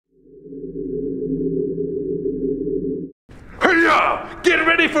Get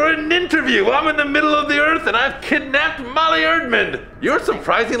ready for an Ninterview. I'm in the middle of the earth and I've kidnapped Molly Erdman. You're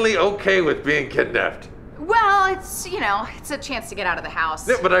surprisingly okay with being kidnapped. Well, it's, you know, it's a chance to get out of the house.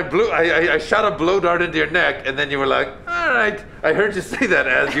 Yeah, but I shot a blow dart into your neck and then you were like, all right. I heard you say that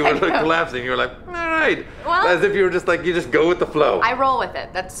as you were collapsing. You were like, all right. Well, as if you were just like, you just go with the flow. I roll with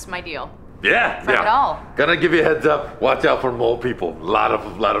it. That's my deal. Yeah, From it all. Gonna give you a heads up. Watch out for mole people. A lot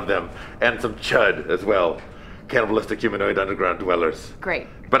of them. And some chud as well. Cannibalistic humanoid underground dwellers. Great.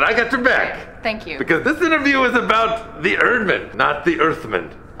 But I got your back. Great. Thank you. Because this interview is about the Erdman, not the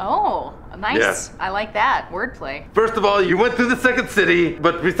Earthman. Oh, nice. Yeah. I like that. Wordplay. First of all, you went through the second city,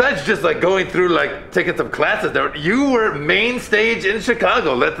 but besides just like going through like taking some classes there, you were main stage in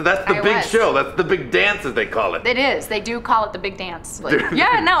Chicago. That's the big show. That's the big dance as they call it. It is. They do call it the big dance. Like,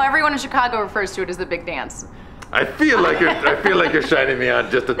 yeah, no, everyone in Chicago refers to it as the big dance. I feel like you're shining me on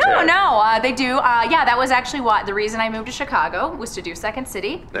just a tad. No, they do. Yeah, that was actually the reason I moved to Chicago was to do Second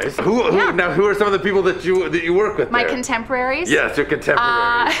City. Nice. Who are some of the people that you work with? My there? Contemporaries. Yes, your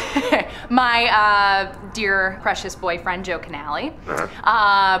contemporaries. My dear precious boyfriend Joe Canale,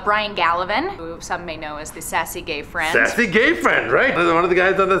 Brian Gallivan, who some may know as the sassy gay friend. Sassy gay friend, right? One of the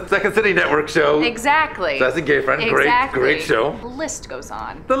guys on the Second City Network show. Exactly. Sassy gay friend. Exactly. Great show. The list goes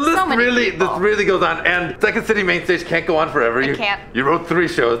on. The list really goes on, and Second City main stage can't go on forever. It can't. You wrote 3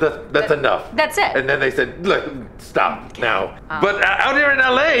 shows. That's enough. That's it. And then they said, look, stop now. But out here in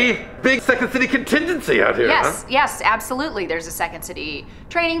LA, big Second City contingency out here. Yes, huh? yes, absolutely. There's a Second City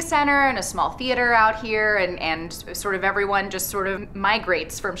training center and a small theater out here, and sort of everyone just sort of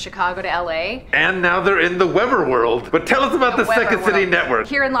migrates from Chicago to LA. And now they're in the Weber world. But tell us about the Second City Network.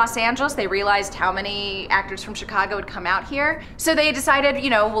 Here in Los Angeles, they realized how many actors from Chicago would come out here. So they decided, you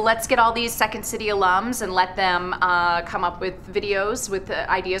know, well, let's get all these Second City alums and let them come up with videos with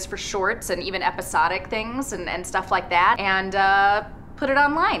ideas for shorts and even episodic things and stuff like that, and put it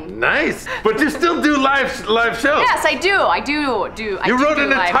online. Nice, but you still do live shows. Yes, I do. You wrote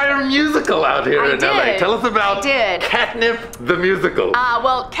an entire musical out here in LA. Tell us about Catnip the musical.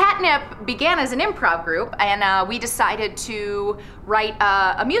 Well, Catnip began as an improv group, and we decided to write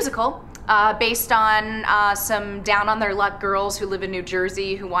a musical based on some down-on-their-luck girls who live in New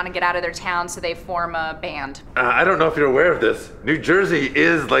Jersey who want to get out of their town, so they form a band. I don't know if you're aware of this. New Jersey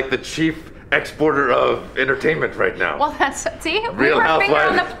is like the chief exporter of entertainment right now. Well, that's, see, Real we were finger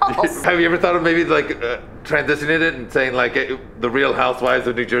on the pulse. Have you ever thought of maybe like transitioning it and saying like the Real Housewives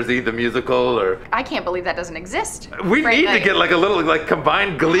of New Jersey, the musical, or? I can't believe that doesn't exist. We need to get like a little like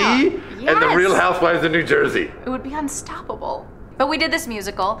combined Glee and the Real Housewives of New Jersey. It would be unstoppable. But we did this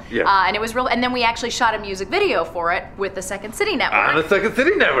musical, yeah. And it was real. And then we actually shot a music video for it with the Second City Network. On the Second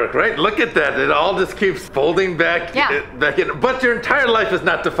City Network, right? Look at that. It all just keeps folding back, back in. But your entire life is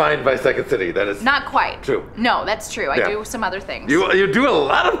not defined by Second City. That is not quite true. No, that's true. I do some other things. You do a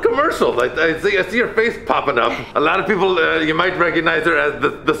lot of commercials. I see your face popping up. A lot of people, you might recognize her as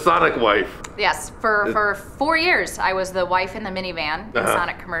the Sonic wife. Yes, for 4 years I was the wife in the minivan in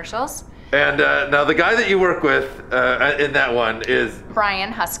Sonic commercials. And now the guy that you work with in that one is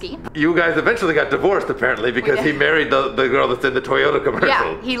Brian Husky. You guys eventually got divorced apparently because he married the girl that's in the Toyota commercial.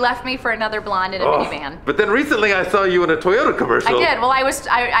 Yeah, he left me for another blonde in a minivan. But then recently I saw you in a Toyota commercial. I did. Well,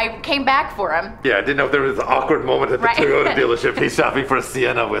 I came back for him. Yeah, I didn't know if there was an awkward moment at the Toyota dealership. He's shopping for a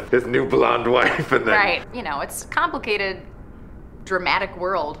Sienna with his new blonde wife, and then right. You know, it's a complicated, dramatic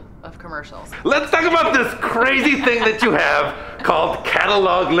world of commercials. Let's talk about this crazy thing that you have called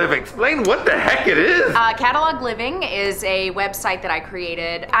Catalog Living. Explain what the heck it is. Catalog Living is a website that I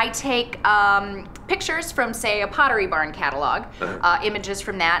created. I take pictures from, say, a Pottery Barn catalog, images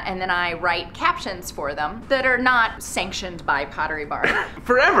from that, and then I write captions for them that are not sanctioned by Pottery Barn.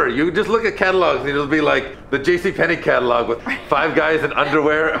 Forever, you just look at catalogs and it'll be like the JCPenney catalog with 5 guys in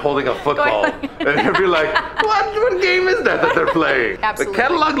underwear holding a football. And you'll be like, what game is that they're playing? Absolutely. The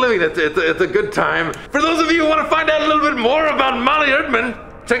Catalog Living, it's a good time. For those of you who want to find out a little bit more about Molly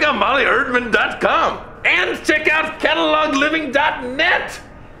Erdman, check out mollyerdman.com and check out catalogliving.net.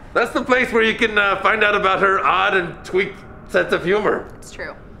 That's the place where you can find out about her odd and tweaked sense of humor. It's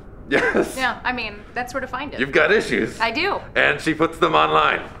true. Yes. Yeah, I mean, that's where to find it. You've got issues. I do. And she puts them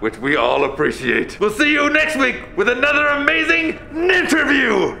online, which we all appreciate. We'll see you next week with another amazing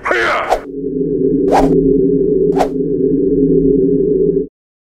Ninterview. Hiya!